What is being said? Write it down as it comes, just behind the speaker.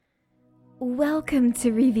Welcome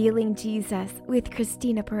to Revealing Jesus with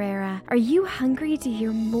Christina Pereira. Are you hungry to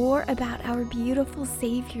hear more about our beautiful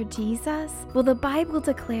Savior Jesus? Well, the Bible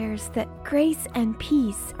declares that grace and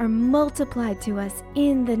peace are multiplied to us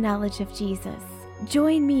in the knowledge of Jesus.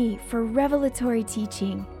 Join me for revelatory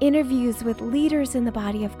teaching, interviews with leaders in the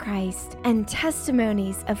body of Christ, and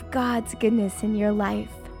testimonies of God's goodness in your life.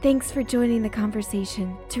 Thanks for joining the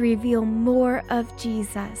conversation to reveal more of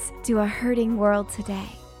Jesus to a hurting world today.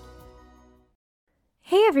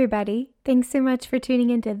 Hey everybody, thanks so much for tuning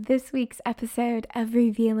into this week's episode of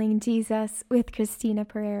Revealing Jesus with Christina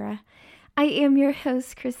Pereira. I am your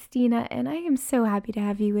host, Christina, and I am so happy to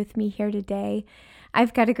have you with me here today.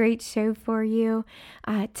 I've got a great show for you.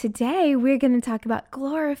 Today, we're going to talk about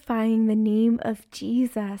glorifying the name of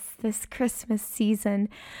Jesus this Christmas season.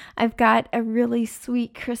 I've got a really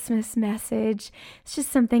sweet Christmas message. It's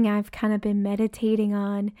just something I've kind of been meditating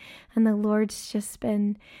on, and the Lord's just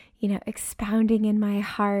been expounding in my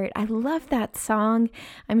heart. I love that song.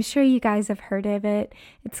 I'm sure you guys have heard of it.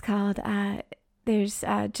 It's called, there's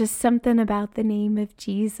just something about the name of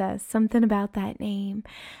Jesus, something about that name.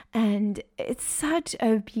 And it's such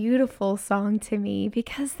a beautiful song to me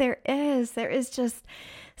because there is just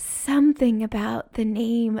something about the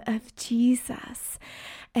name of Jesus.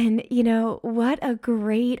 And what a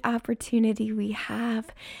great opportunity we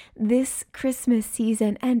have this Christmas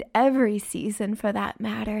season and every season for that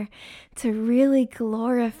matter to really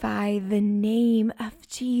glorify the name of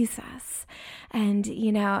Jesus. And,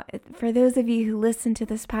 for those of you who listen to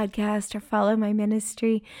this podcast or follow my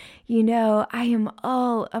ministry, I am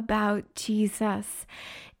all about Jesus.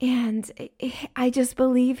 And I just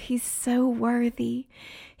believe he's so worthy.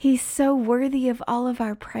 He's so worthy of all of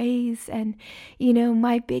our praise. And,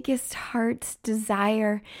 my biggest heart's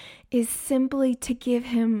desire is simply to give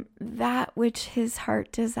him that which his heart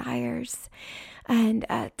desires and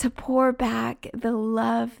to pour back the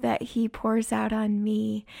love that he pours out on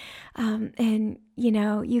me. And,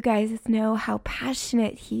 you guys know how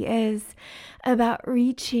passionate he is about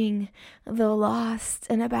reaching the lost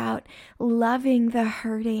and about loving the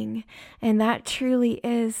hurting. And that truly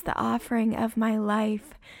is the offering of my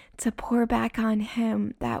life, to pour back on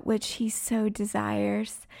him that which he so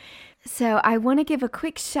desires. So I want to give a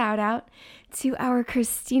quick shout out to our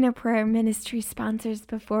Christina Prayer Ministry sponsors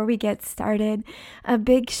before we get started. A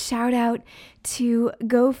big shout out to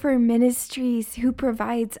Gopher Ministries, who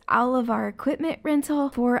provides all of our equipment rental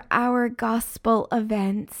for our gospel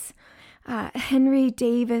events. Henry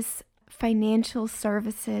Davis Financial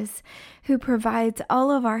Services, who provides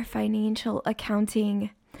all of our financial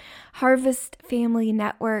accounting. Harvest Family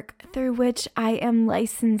Network, through which I am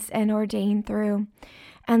licensed and ordained through.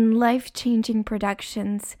 And Life Changing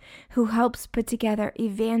Productions, who helps put together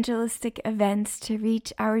evangelistic events to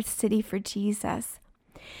reach our city for Jesus.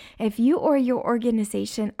 If you or your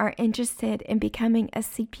organization are interested in becoming a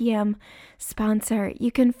CPM sponsor,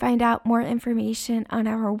 you can find out more information on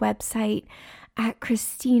our website at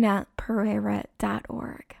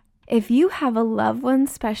ChristinaPereira.org. If you have a loved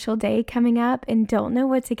one's special day coming up and don't know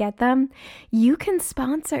what to get them, you can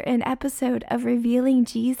sponsor an episode of Revealing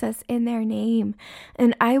Jesus in their name,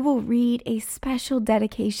 and I will read a special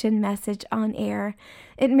dedication message on air.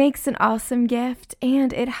 It makes an awesome gift,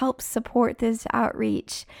 and it helps support this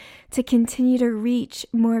outreach to continue to reach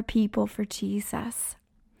more people for Jesus.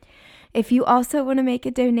 If you also want to make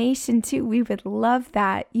a donation too, we would love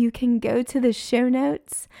that. You can go to the show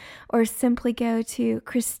notes or simply go to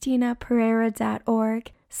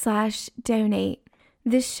ChristinaPereira.org/donate.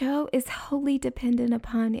 This show is wholly dependent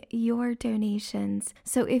upon your donations.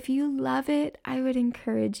 So if you love it, I would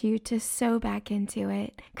encourage you to sow back into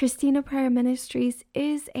it. Christina Prayer Ministries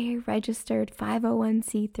is a registered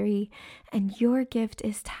 501c3, and your gift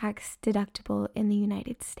is tax deductible in the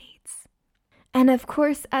United States. And of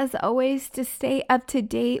course, as always, to stay up to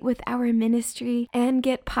date with our ministry and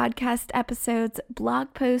get podcast episodes,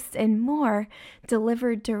 blog posts, and more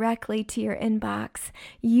delivered directly to your inbox,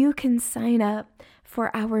 you can sign up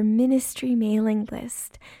for our ministry mailing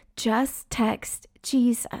list. Just text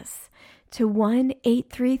Jesus to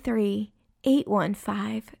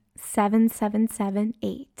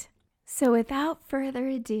 1-833-815-7778. So without further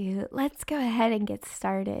ado, let's go ahead and get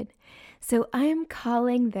started. So I'm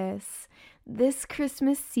calling this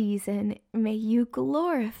Christmas season, may you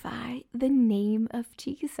glorify the name of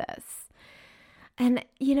Jesus. And,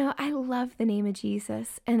 I love the name of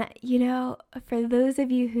Jesus. And, for those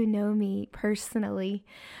of you who know me personally,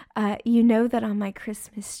 you know that on my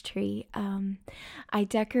Christmas tree, I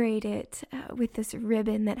decorate it with this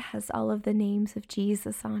ribbon that has all of the names of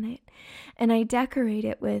Jesus on it. And I decorate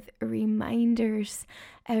it with reminders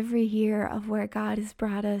every year of where God has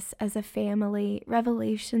brought us as a family,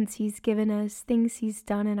 revelations He's given us, things He's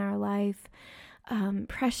done in our life.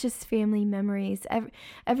 Precious family memories.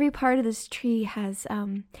 Every part of this tree has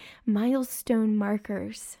milestone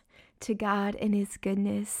markers to God and His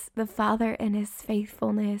goodness, the Father and His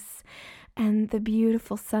faithfulness, and the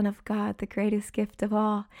beautiful Son of God, the greatest gift of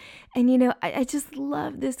all. And I just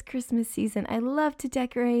love this Christmas season. I love to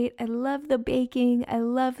decorate. I love the baking. I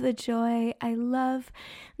love the joy. I love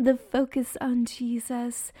the focus on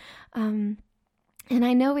Jesus. And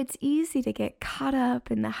I know it's easy to get caught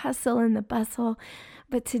up in the hustle and the bustle,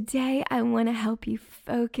 but today I want to help you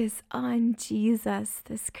focus on Jesus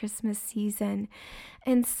this Christmas season.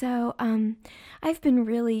 And so I've been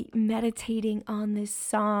really meditating on this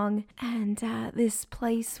song and this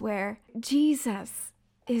place where Jesus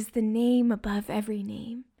is the name above every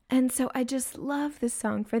name. And so I just love this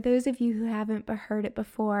song. For those of you who haven't heard it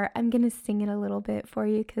before, I'm going to sing it a little bit for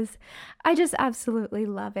you because I just absolutely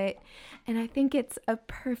love it. And I think it's a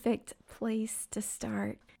perfect place to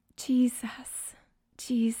start. Jesus,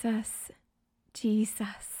 Jesus,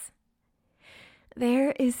 Jesus.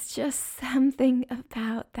 There is just something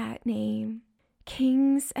about that name.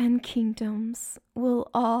 Kings and kingdoms will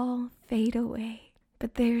all fade away,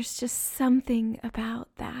 but there's just something about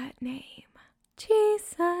that name.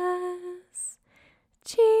 Jesus,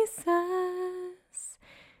 Jesus,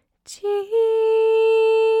 Jesus.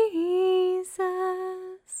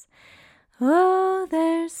 Oh,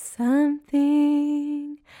 there's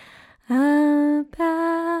something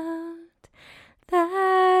about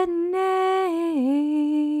that name.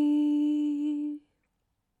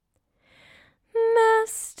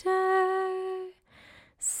 Master,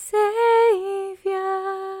 Savior,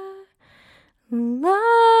 Lord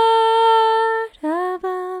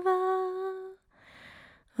above all.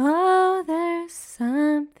 Oh, there's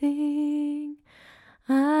something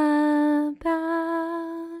about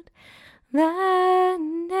that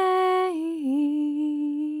name.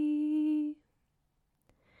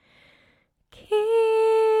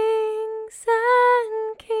 Kings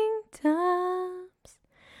and kingdoms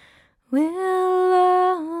will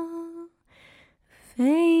all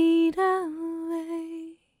fade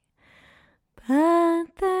away, but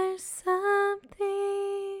there's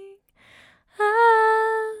something about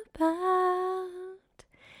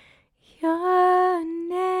your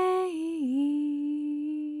name.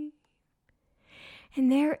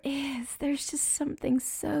 And there's just something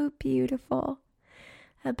so beautiful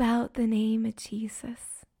about the name of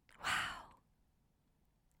Jesus. Wow.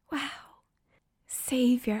 Wow.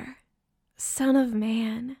 Savior, Son of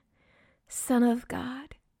Man, Son of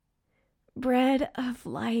God, bread of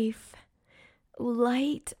life,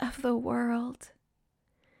 light of the world,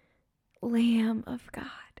 Lamb of God.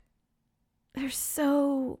 There's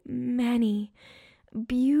so many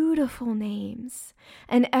beautiful names,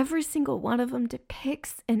 and every single one of them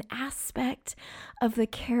depicts an aspect of the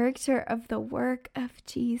character of the work of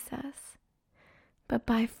Jesus. But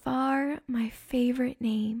by far, my favorite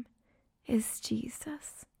name is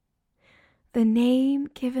Jesus, the name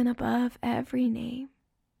given above every name.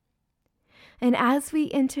 And as we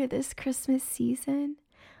enter this Christmas season,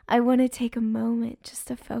 I want to take a moment just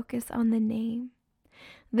to focus on the name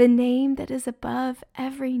that is above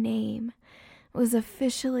every name, was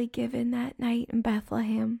officially given that night in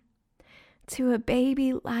Bethlehem to a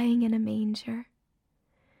baby lying in a manger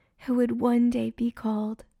who would one day be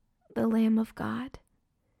called the Lamb of God,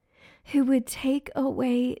 who would take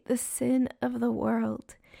away the sin of the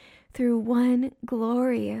world through one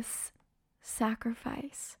glorious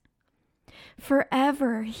sacrifice.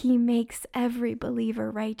 Forever He makes every believer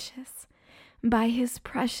righteous by His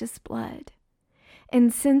precious blood.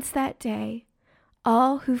 And since that day,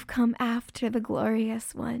 all who've come after the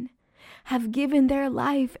glorious one have given their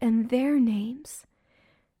life and their names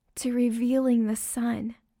to revealing the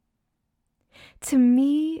Son. To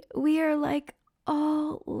me, we are like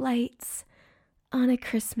all lights on a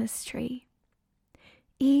Christmas tree,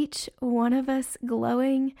 each one of us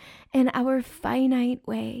glowing in our finite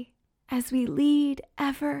way as we lead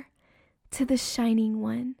ever to the shining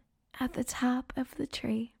one at the top of the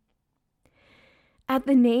tree. At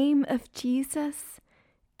the name of Jesus,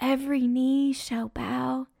 every knee shall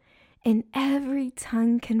bow and every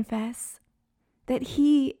tongue confess that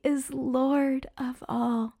He is Lord of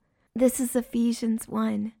all. This is Ephesians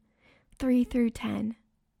 1, 3-10.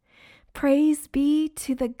 Praise be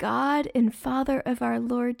to the God and Father of our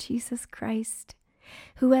Lord Jesus Christ,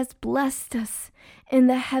 who has blessed us in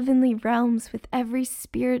the heavenly realms with every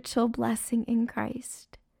spiritual blessing in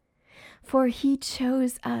Christ. For he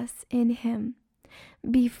chose us in him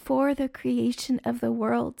before the creation of the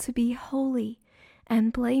world to be holy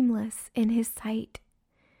and blameless in his sight.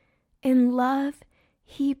 In love,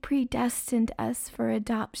 he predestined us for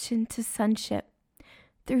adoption to sonship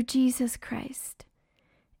through Jesus Christ,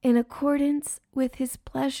 in accordance with his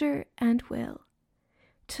pleasure and will,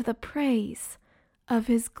 to the praise of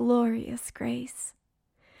his glorious grace,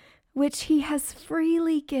 which he has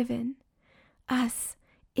freely given us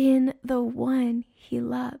in the one he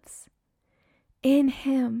loves. In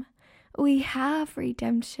him we have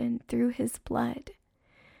redemption through his blood,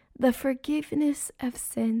 the forgiveness of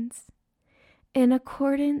sins, in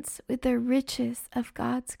accordance with the riches of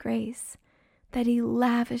God's grace that he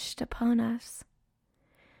lavished upon us.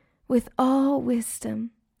 With all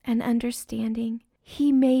wisdom and understanding,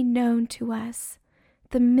 he made known to us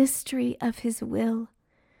the mystery of his will,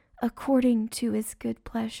 according to his good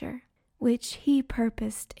pleasure, which he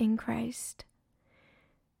purposed in Christ,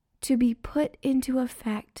 to be put into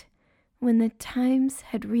effect when the times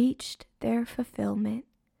had reached their fulfillment,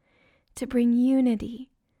 to bring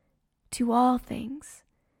unity to all things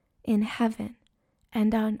in heaven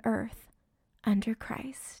and on earth under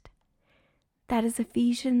Christ. That is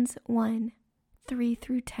Ephesians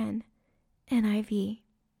 1:3-10, NIV.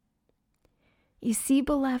 You see,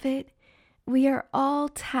 beloved, we are all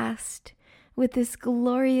tasked with this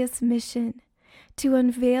glorious mission to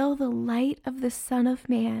unveil the light of the Son of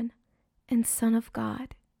Man and Son of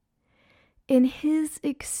God. In his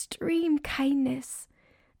extreme kindness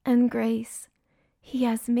and grace, he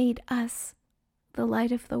has made us the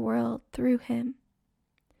light of the world through him.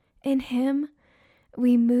 In him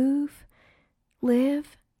we move,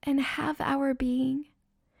 live, and have our being.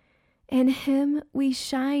 In him we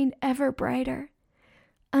shine ever brighter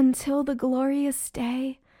until the glorious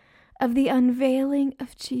day of the unveiling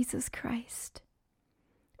of Jesus Christ.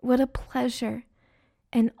 What a pleasure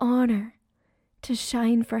and honor to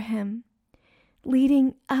shine for him,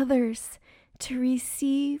 leading others to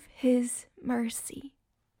receive his mercy.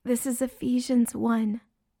 This is Ephesians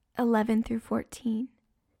 1:11-14.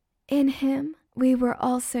 In him we were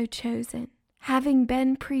also chosen, having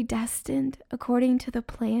been predestined according to the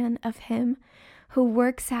plan of him who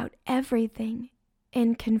works out everything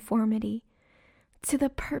in conformity to the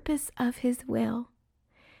purpose of his will,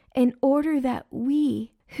 in order that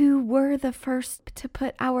we, who were the first to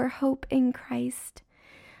put our hope in Christ,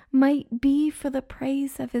 might be for the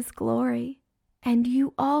praise of his glory. And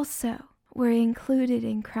you also were included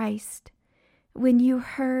in Christ when you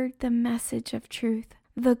heard the message of truth,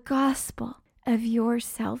 the gospel of your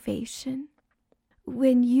salvation.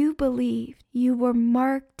 When you believed, you were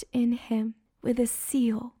marked in him with a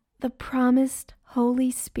seal, the promised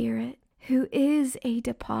Holy Spirit, who is a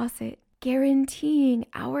deposit guaranteeing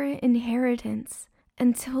our inheritance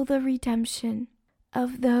until the redemption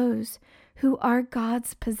of those who are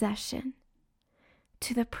God's possession,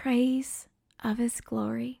 to the praise of his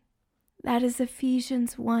glory. That is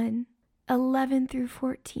Ephesians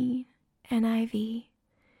 1:11-14, NIV.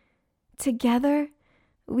 Together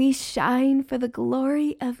we shine for the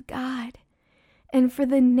glory of God and for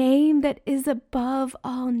the name that is above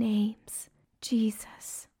all names,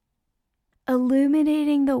 Jesus.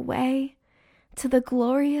 Illuminating the way to the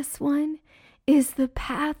glorious one is the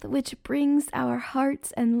path which brings our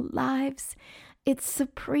hearts and lives its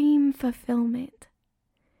supreme fulfillment.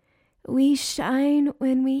 We shine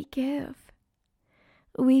when we give.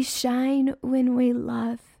 We shine when we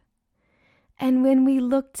love. And when we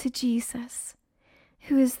look to Jesus,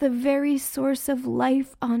 who is the very source of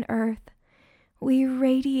life on earth, we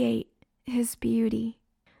radiate his beauty.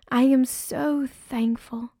 I am so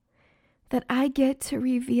thankful that I get to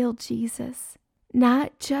reveal Jesus,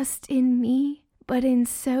 not just in me, but in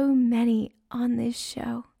so many on this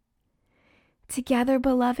show. Together,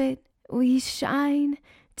 beloved, we shine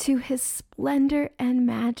to his splendor and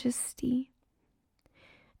majesty.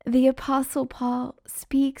 The Apostle Paul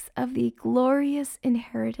speaks of the glorious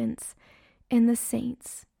inheritance in the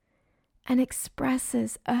saints and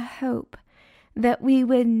expresses a hope that we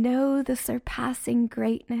would know the surpassing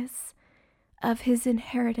greatness of his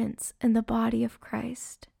inheritance in the body of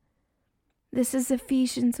Christ. This is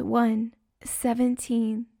Ephesians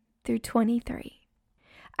 1:17-23.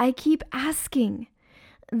 I keep asking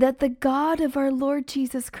that the God of our Lord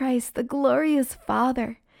Jesus Christ, the glorious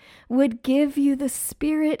Father, would give you the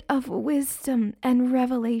spirit of wisdom and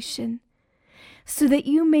revelation so that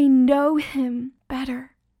you may know him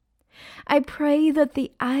better, I pray that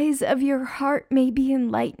the eyes of your heart may be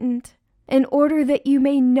enlightened, in order that you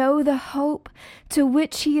may know the hope to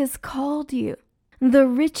which he has called you, the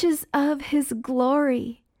riches of his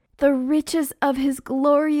glory, the riches of his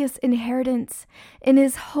glorious inheritance in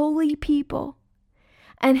his holy people,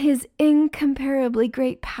 and his incomparably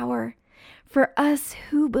great power for us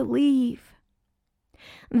who believe.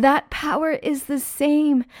 That power is the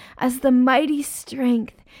same as the mighty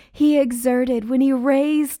strength he exerted when he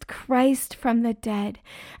raised Christ from the dead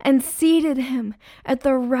and seated him at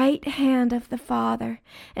the right hand of the Father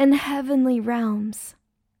in heavenly realms,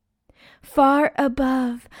 far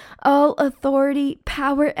above all authority,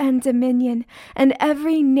 power, and dominion, and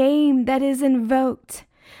every name that is invoked,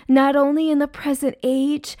 not only in the present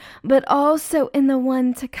age, but also in the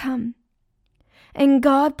one to come. And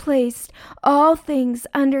God placed all things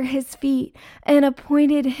under his feet and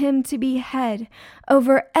appointed him to be head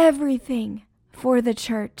over everything for the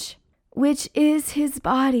church, which is his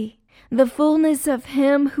body, the fullness of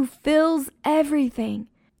him who fills everything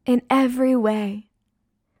in every way.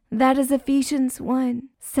 That is Ephesians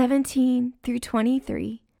 1:17 through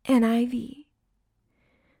 23, NIV.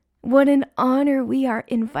 What an honor we are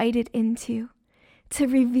invited into to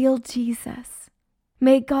reveal Jesus.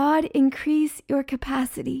 May God increase your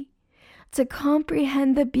capacity to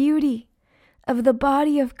comprehend the beauty of the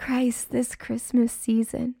body of Christ this Christmas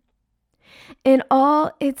season in all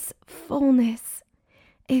its fullness,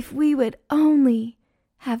 if we would only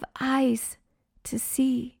have eyes to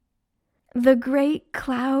see. The great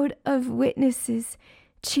cloud of witnesses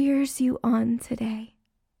cheers you on today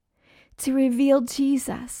to reveal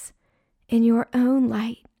Jesus in your own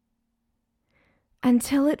light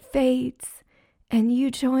until it fades and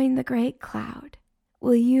you join the great cloud.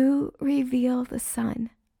 Will you reveal the Son?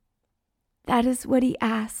 That is what he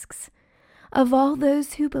asks of all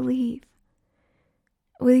those who believe.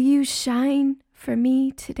 Will you shine for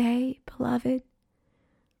me today, beloved?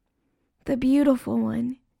 The beautiful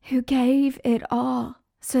one who gave it all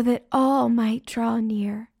so that all might draw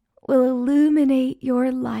near will illuminate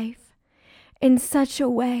your life in such a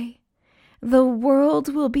way the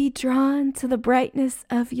world will be drawn to the brightness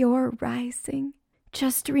of your rising.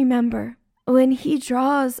 Just remember, when he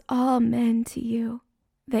draws all men to you,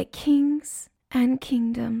 that kings and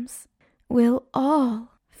kingdoms will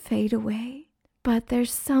all fade away, but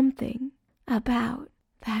there's something about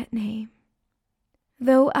that name.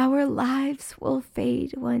 Though our lives will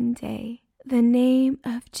fade one day, the name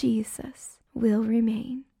of Jesus will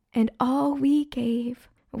remain, and all we gave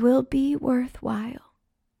will be worthwhile.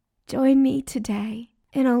 Join me today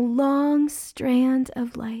in a long strand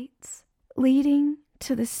of lights leading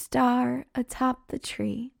to the star atop the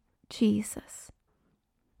tree, Jesus.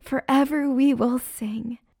 Forever we will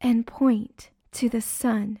sing and point to the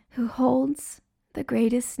Son who holds the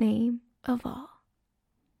greatest name of all.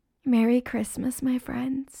 Merry Christmas, my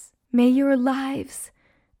friends. May your lives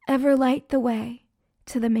ever light the way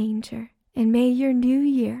to the manger, and may your new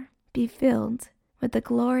year be filled with the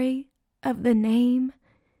glory of the name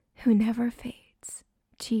who never fades,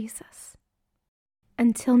 Jesus.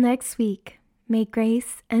 Until next week, may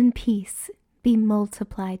grace and peace be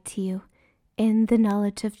multiplied to you in the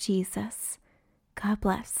knowledge of Jesus. God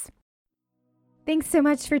bless. Thanks so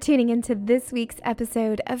much for tuning into this week's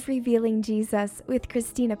episode of Revealing Jesus with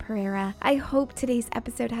Christina Pereira. I hope today's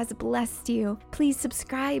episode has blessed you. Please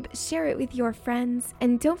subscribe, share it with your friends,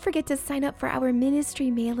 and don't forget to sign up for our ministry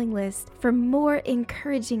mailing list for more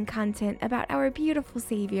encouraging content about our beautiful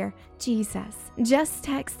Savior, Jesus. Just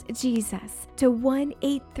text Jesus to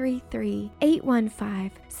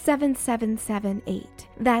 1-833-815-7778.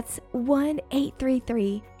 That's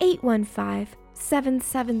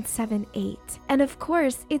 1-833-815-7778. And of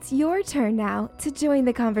course, it's your turn now to join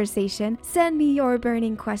the conversation. Send me your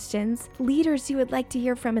burning questions, leaders you would like to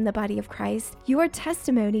hear from in the body of Christ, your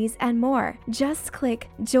testimonies, and more. Just click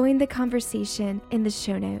Join the Conversation in the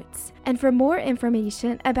show notes. And for more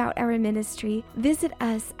information about our ministry, visit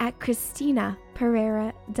us at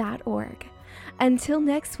ChristinaPereira.org. Until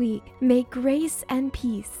next week, may grace and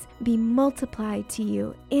peace be multiplied to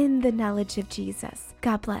you in the knowledge of Jesus.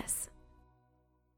 God bless.